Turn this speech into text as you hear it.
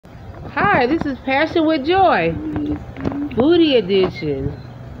Hi, this is Passion with Joy, Foodie edition.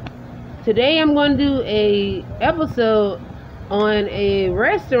 Today I'm going to do a episode on a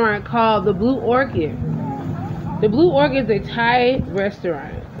restaurant called the Blue Orchid. The Blue Orchid is a Thai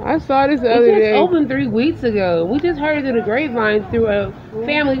restaurant. I saw this the other day. It just opened 3 weeks ago. We just heard it through the grapevine through a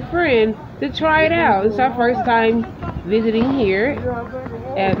family friend to try it out. It's our first time visiting here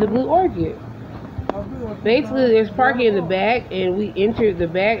at the Blue Orchid. Basically, there's parking in the back, and we entered the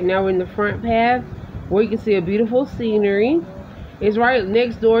back. Now we're in the front path where you can see a beautiful scenery. It's right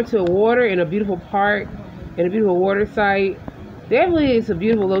next door to a water and a beautiful park and a beautiful water site. Definitely, it's a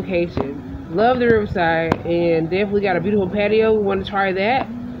beautiful location. Love the Riverside, and definitely got a beautiful patio. We want to try that.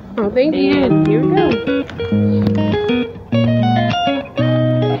 Oh, thank you. And here we go.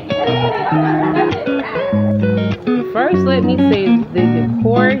 First, let me say the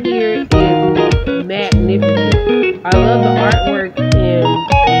decor here is magnificent. I love the artwork and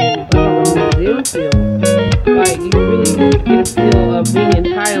the museum feel. Like, you really get a feel of being in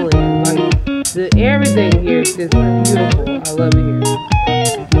Thailand. Like, everything here is just beautiful. I love it here.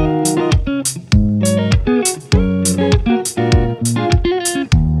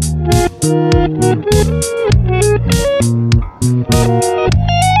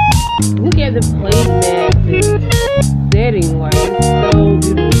 Look at the plate mats and setting, like it's so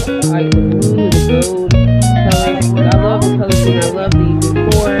beautiful. Like the blue, the gold colors. I love the color scheme. I love the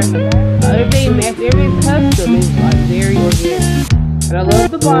decor. Everything matches. Everything's custom. It's like very organic. And I love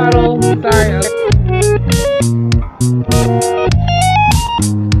the bottle. Sorry.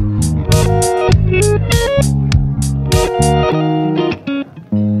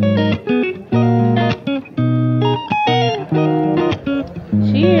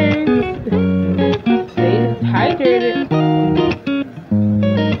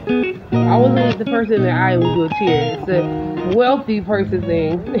 I wasn't the person that I would do a cheer. It's a wealthy person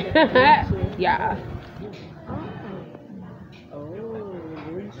thing. Yeah.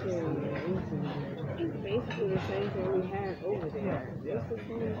 It's basically the same thing we had over there. It's the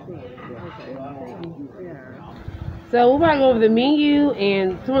same thing. So we're about to go over the menu,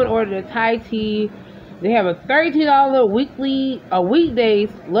 and someone ordered a Thai tea. They have a $32 weekdays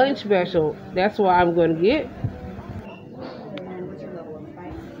lunch special. That's what I'm going to get.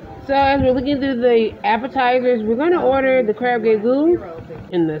 So as we're looking through the appetizers, we're going to order the crab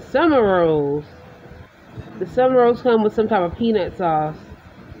ragout and the summer rolls. The summer rolls come with some type of peanut sauce.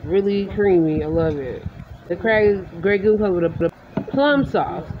 Really creamy. I love it. The crab ragout comes with a plum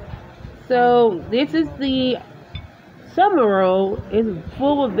sauce. So this is the summer roll. It's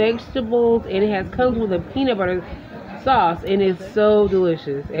full of vegetables and it comes with a peanut butter sauce, and it's so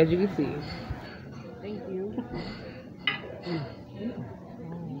delicious, as you can see. Thank you.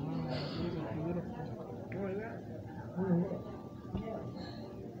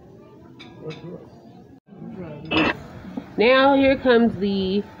 Now here comes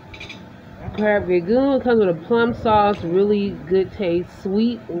the crab ragout. It comes with a plum sauce, really good taste,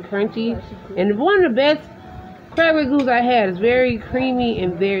 sweet and crunchy, and one of the best crab ragouts I had. Is very creamy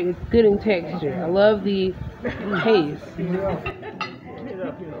and very good in texture. I love the taste.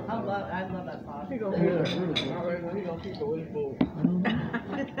 I love that sauce.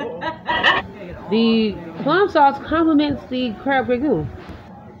 The plum sauce complements the crab ragout.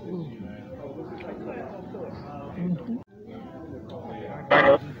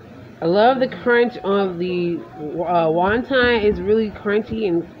 I love the crunch of the wonton. It's really crunchy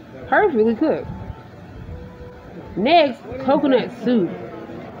and perfectly cooked. Next, coconut soup.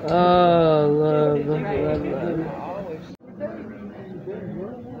 Oh, love.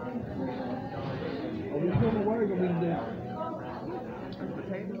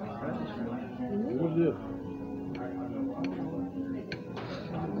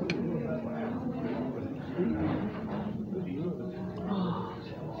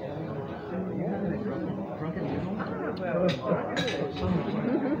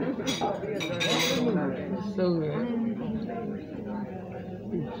 So good.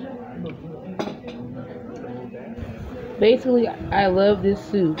 Basically, I love this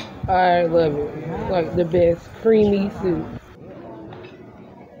soup. I love it. It's like the best creamy soup.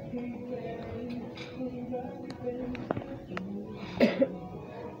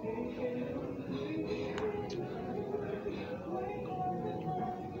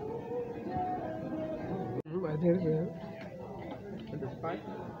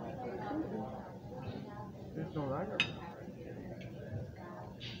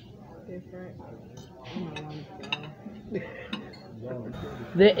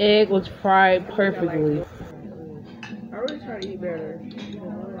 The egg was fried perfectly. I really try to eat better.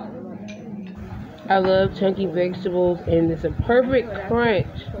 I love chunky vegetables, and it's a perfect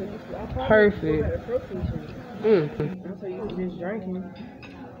crunch perfect. Mm. I'm so used to just drinking.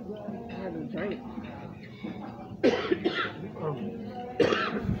 I had to drink.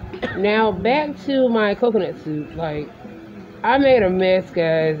 Now back to my coconut soup. Like, I made a mess,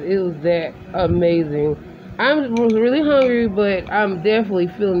 guys. It was that amazing. I was really hungry, but I'm definitely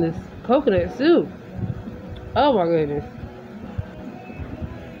feeling this coconut soup. Oh my goodness.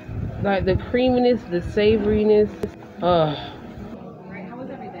 Like the creaminess, the savoriness. Right, how was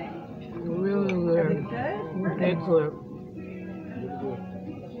everything? Really good. Everything good? Excellent.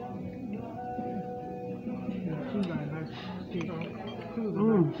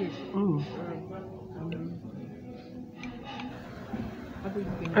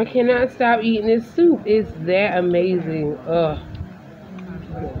 I cannot stop eating this soup. It's that amazing.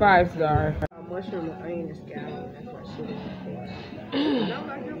 5 star. Mushroom and onion and scallion. That's my shit.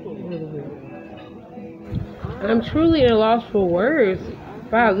 I'm truly at a loss for words.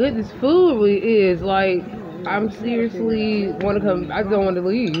 Wow, how good this food really is. Like, I'm seriously want to come. I don't want to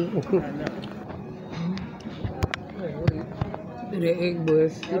leave. The egg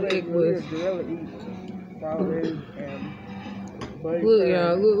bus. The egg bus. Look,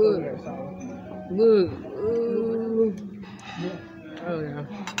 y'all. Look. Look. Ooh. Oh, yeah.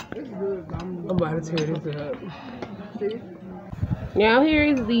 I'm about to tear this up. Now here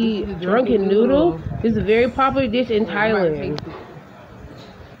is the drunken noodle. This is a very popular dish in Thailand.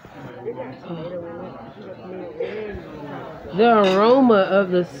 The aroma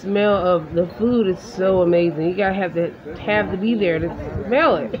of the smell of the food is so amazing. You gotta have to be there to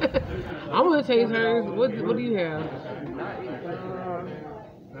smell it. I'm gonna taste hers. What do you have?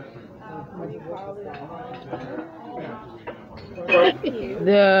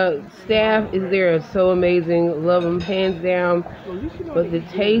 The staff is there is so amazing. Love them hands down. But the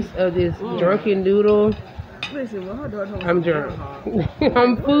taste of this drunken noodle, I'm drunk.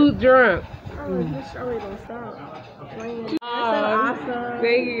 I'm food drunk. This show ain't gonna stop. That's so awesome.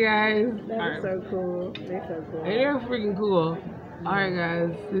 Thank you guys. That's so cool. They're so cool. And they're freaking cool. Alright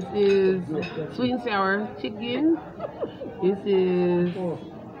guys, this is sweet and sour chicken. This is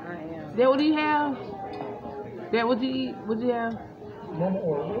that what do you have? That what you eat? What do you have?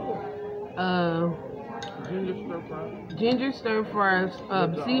 Ginger stir fries,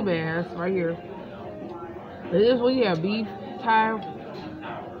 sea bass right here. And this what you have? Beef, Thai.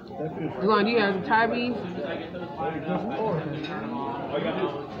 Do you have Thai beef?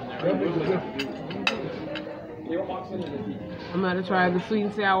 I'm gonna try the sweet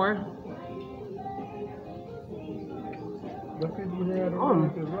and sour.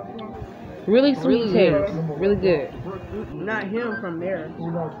 Really sweet taste. Really good. Not him from there.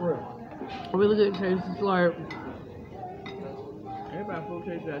 Really good taste. It's like everybody food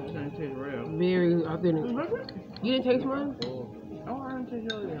tastes that doesn't taste real. Very authentic. You didn't taste mine? Oh, I didn't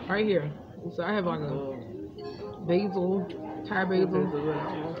taste yours. Right here. So I have like a basil, Thai basil.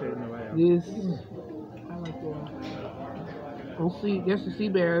 This. I like that. And see, that's the sea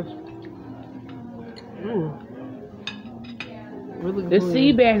bass. Really good. The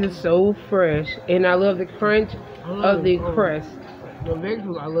sea bass is so fresh, and I love the crunch of the crust. The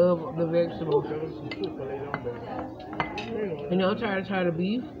vegetables, I love the vegetables. And I'll try the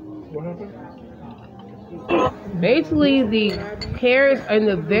beef. What happened? Basically, the carrots and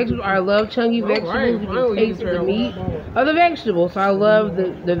the vegetables, I love chunky vegetables. You can taste the meat of the vegetables, so I love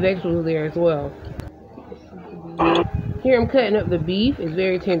the vegetables there as well. Here I'm cutting up the beef. It's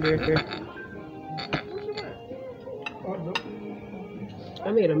very tender here.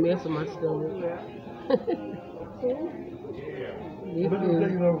 I made a mess of my stomach.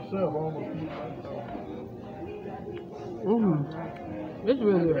 It's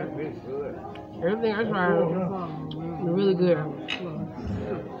really good. Everything I tried is really good.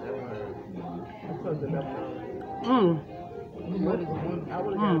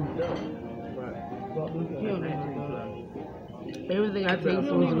 Everything I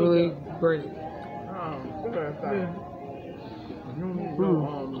tasted was really great. It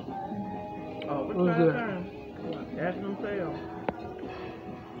was good.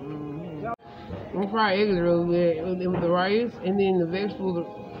 The fried eggs are really good with the rice, and then the vegetables,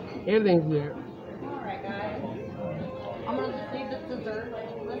 everything's good. Alright guys, I'm going to leave this dessert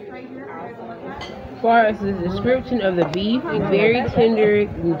list right here. As far as the description of the beef, it's very tender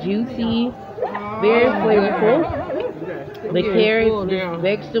and juicy, very flavorful. The carrots, the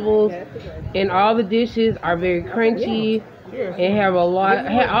vegetables, and all the dishes are very crunchy and have a lot.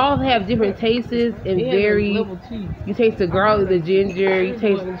 All have different tastes and very. You taste the garlic, the ginger, you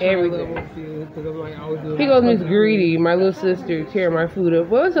taste everything. Here goes Miss Greedy, my little sister, tearing my food up.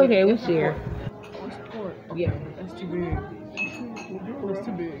 Well, it's okay, we share. Yeah, that's too big. That's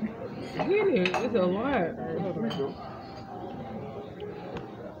too big. Get it. It's a lot.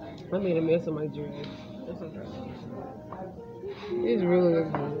 I made a mess of my dress. It's really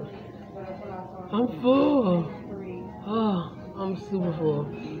good. I'm full. Oh, I'm super full.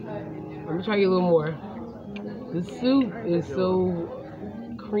 I'm gonna try you a little more. The soup is so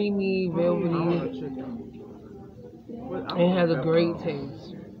creamy, velvety. It has a great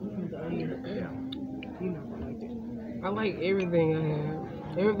taste. I like everything I have.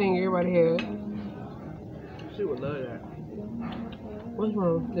 Everything everybody has. She would love that. What's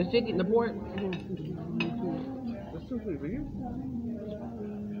wrong? The chicken, the pork? That's too sweet for you.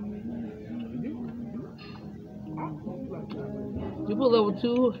 You put level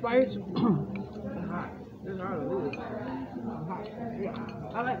 2 spice? It's hard to lose.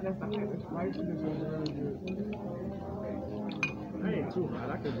 I like that stuff. The spice is really good. I ain't too hot.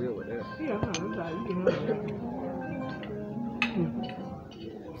 I can deal with that. Yeah, I'm sorry. You can have that.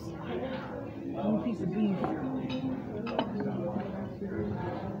 One piece of beef.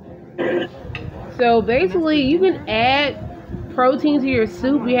 So basically, you can add protein to your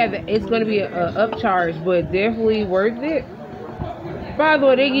soup. It's going to be a upcharge, but definitely worth it. By the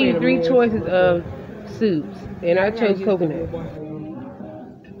way, they give you 3 choices of soups, and I chose coconut.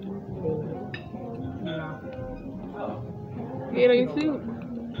 Yeah, your soup.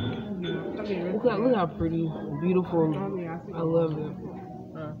 Look how pretty, beautiful. I love it.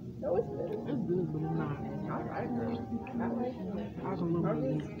 It's good, but it's not. I like it.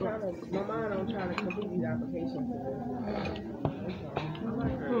 My mind on trying to complete these applications.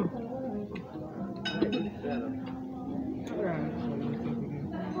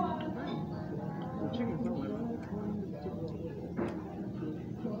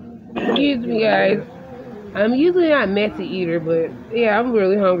 Excuse me, guys. I'm usually not a messy eater, but yeah, I'm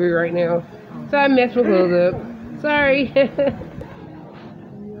really hungry right now. So I messed my clothes up. Sorry. I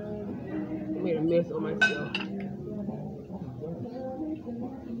made a mess on myself.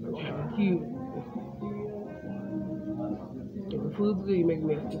 I'm trying to be cute. If the food's good, you make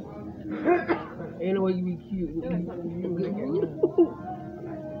messes. Ain't no way you be cute and eat good food.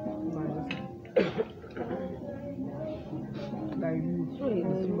 I need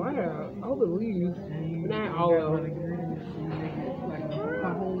to smart out. I hope it leaves. Not all of it.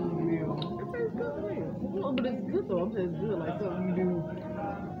 No, but it's good though. I'm just good. Like something you do.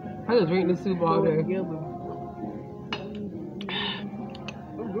 I just drink this soup all day.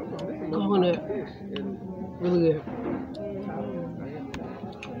 Coconut. Really good.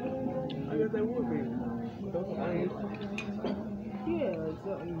 I guess they would be. Yeah,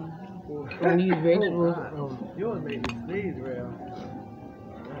 something. And these vegetables. Yours made me sneeze, real.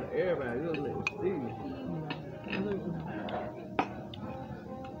 Everybody, yours made me sneeze.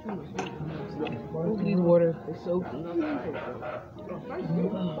 Look at these water. It's so good. In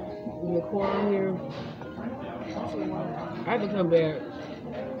the corner here. I have to come back.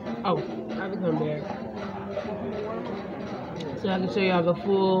 Oh, I have to come back. So I can show y'all the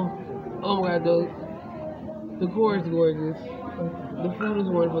full. Oh my god, the decor is gorgeous. The food is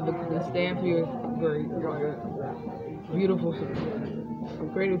wonderful. The staff here is great. Beautiful. A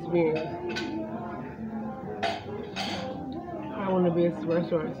great experience. One of the best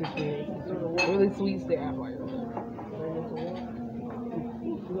restaurants experiences. Really sweet staff.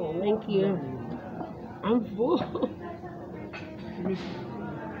 Thank you. I'm full.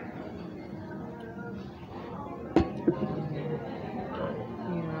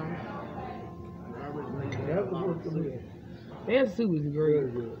 That soup is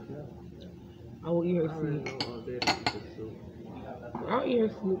great. I will eat her soup. I'll eat her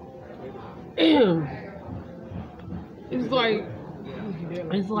soup. It's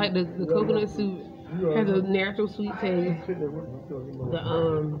like the coconut soup has a natural sweet taste.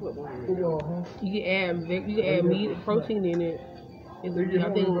 You can add meat, protein in it. I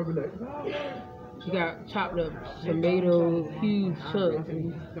think you got chopped up tomatoes, huge chunks.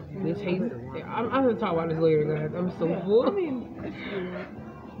 This taste. I'm gonna talk about this later, guys. I'm so full.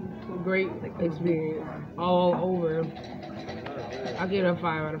 Great experience all over. I give it a 5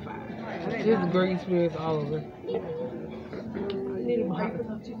 out of 5. This is a great experience all over.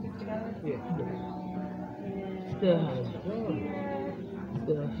 Stuffed.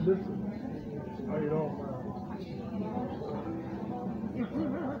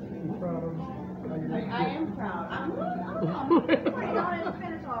 I am proud.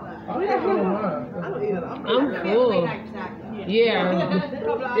 I'm full. Yeah.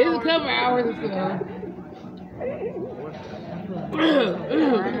 It's a couple hours and stuff.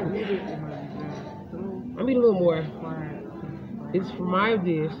 I'll eat a little more. It's for my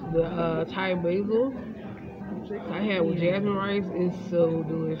dish, the Thai basil. I had with jasmine rice. It's so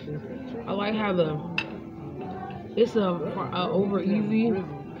delicious. I like how it's a over easy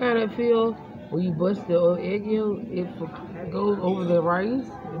kind of feel when you bust the egg yolk. It goes over the rice.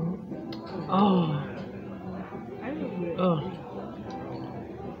 Oh. Oh.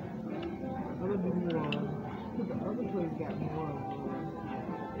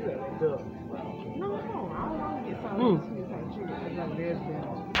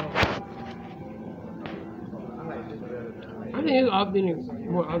 I think it's authentic,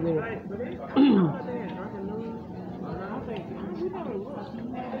 more authentic.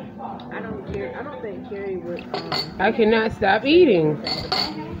 I don't think Carrie would. I cannot stop eating.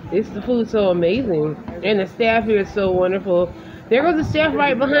 The food so amazing, and the staff here is so wonderful. There goes the staff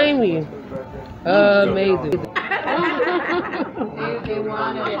right behind me. Amazing.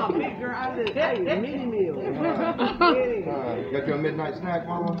 Got your midnight snack,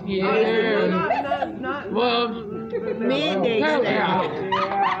 Mama? Yeah. Well, Midday snack.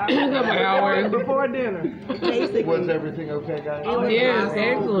 Before dinner. Was everything okay, guys? Yes,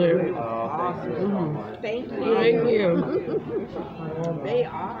 excellent. Thank you. Thank you. They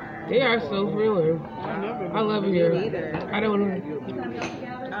are. They are so thriller. I love it here. I don't know.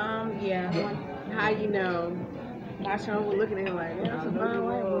 Yeah. How you know? My son was looking at him like, that's a fine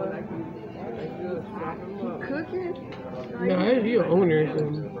white boy. Cooking? No, it's your owner. So.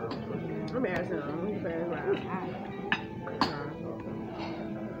 I'm asking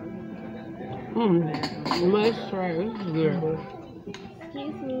him. Must try. This is good.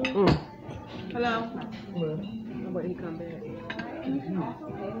 Excuse me. Hello? But he come back.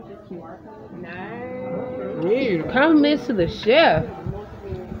 Nice. Yeah, compliments to the chef.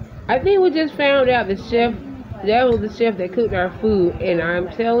 I think we just found out that was the chef that cooked our food, and I'm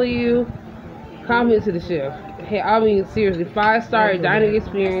telling you, compliments to the chef. Hey, I mean seriously, 5-star dining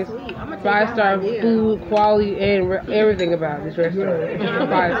experience, 5-star food quality, and everything about this restaurant.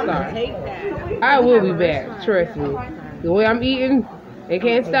 5-star. I will be back. Trust me. The way I'm eating and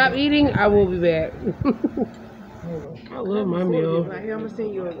can't stop eating, I will be back. I love my meal. Like, I'm gonna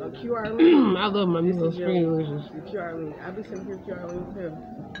send you a QR link. I love my meal. It's pretty delicious. QR link. I'll be sending you a QR link too.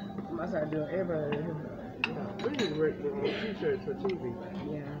 I'm outside doing everybody. We need to work on t-shirts for TV.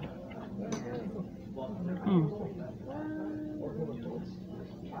 Yeah.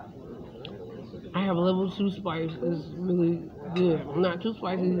 I have a level 2 spice. It's really good. Not too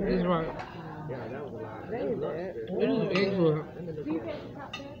spicy. It's right. Yeah, that was a lot. That ain't bad. It is excellent.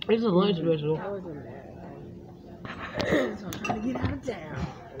 It's a lunch special. That wasn't bad. So I'm trying to get out of town.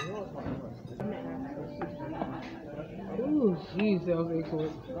 Ooh, geez, that was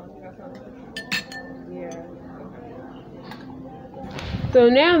excellent. Yeah. So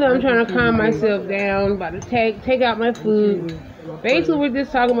now that I'm trying to calm myself down, about to take out my food. Basically, we're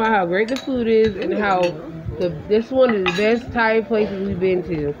just talking about how great the food is and how this is one of the best Thai places we've been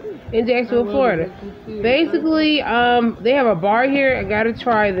to in Jacksonville, Florida. Basically, they have a bar here. I gotta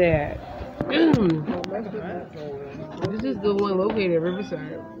try that. This is the one located at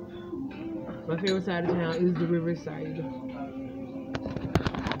Riverside. My favorite side of town is the Riverside.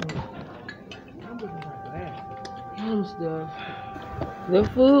 Stuff. The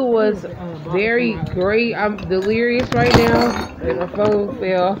food was very great. I'm delirious right now, and my phone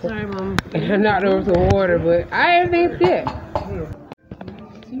fell. Sorry, Mom. And I knocked over some water, but everything's good.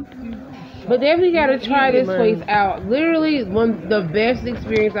 But definitely gotta try this place out. Literally one of the best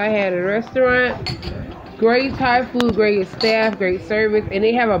experience I had at a restaurant. Great Thai food, great staff, great service, and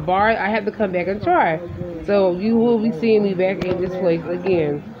they have a bar. I have to come back and try. So you will be seeing me back in this place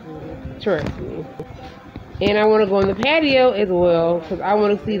again. Trust me. And I want to go on the patio as well because I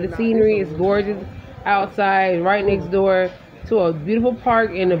want to see the scenery. It's gorgeous outside, right next door to a beautiful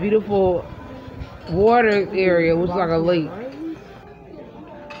park and a beautiful water area, which is like a lake.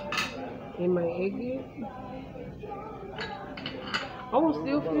 In my egg yet? Oh,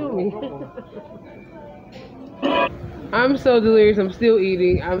 still feel me. I'm so delirious. I'm still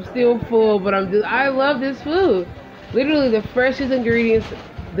eating. I'm still full, but I love this food. Literally the freshest ingredients,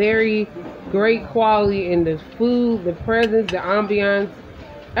 very great quality in the food, the presence, the ambiance.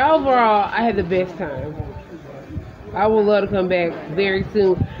 Overall, I had the best time. I would love to come back very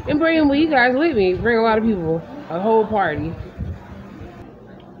soon and bring you guys with me. Bring a lot of people, a whole party.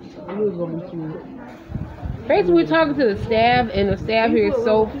 Basically, we're talking to the staff, and the staff here is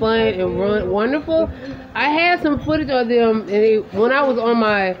so fun and wonderful. I had some footage of them, and when I was on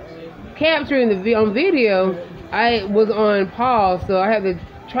my capturing on video, I was on pause, so I had to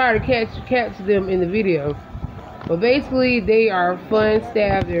try to catch them in the video. But basically, they are fun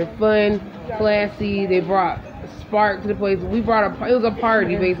staff. They're fun, classy. They brought spark to the place. We brought it was a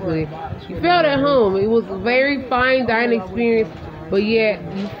party basically. You felt at home. It was a very fine dining experience, but yet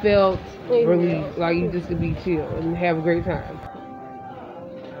you felt relieved, like you just could be chill and have a great time.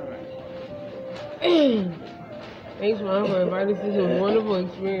 Thanks, Mom, for inviting us. This was a wonderful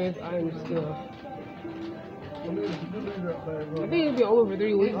experience. I am still. I think it's been over for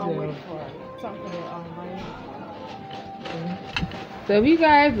 3 weeks now. So if you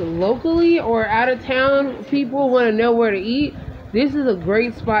guys locally or out of town people want to know where to eat, this is a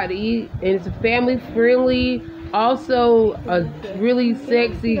great spot to eat, and it's a family friendly, also a really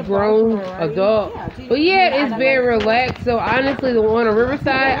sexy grown adult, but yet it's very relaxed. So honestly, the one on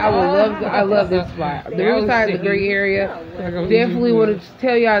Riverside, I love this spot. The Riverside is a great area. Definitely want to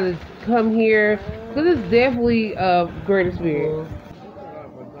tell y'all to come here because it's definitely a great experience.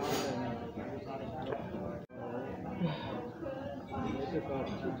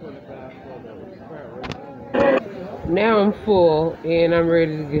 Now I'm full and I'm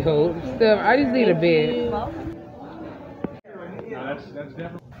ready to go. I just need a bed.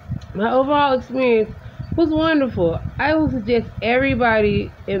 My overall experience was wonderful. I would suggest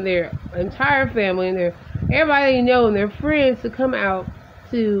everybody in their entire family and everybody they know and their friends to come out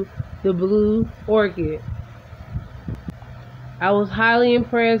to the Blue Orchid. I was highly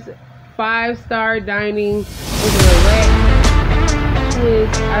impressed. 5-star dining with a relaxed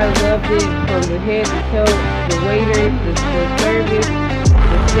twist. I loved it from the head to toe. The waiters, the service,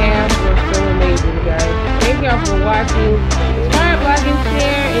 the staff were so amazing, guys. Thank y'all for watching. Subscribe, like, and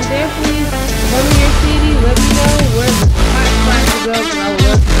share, and definitely come to your city. Let me know where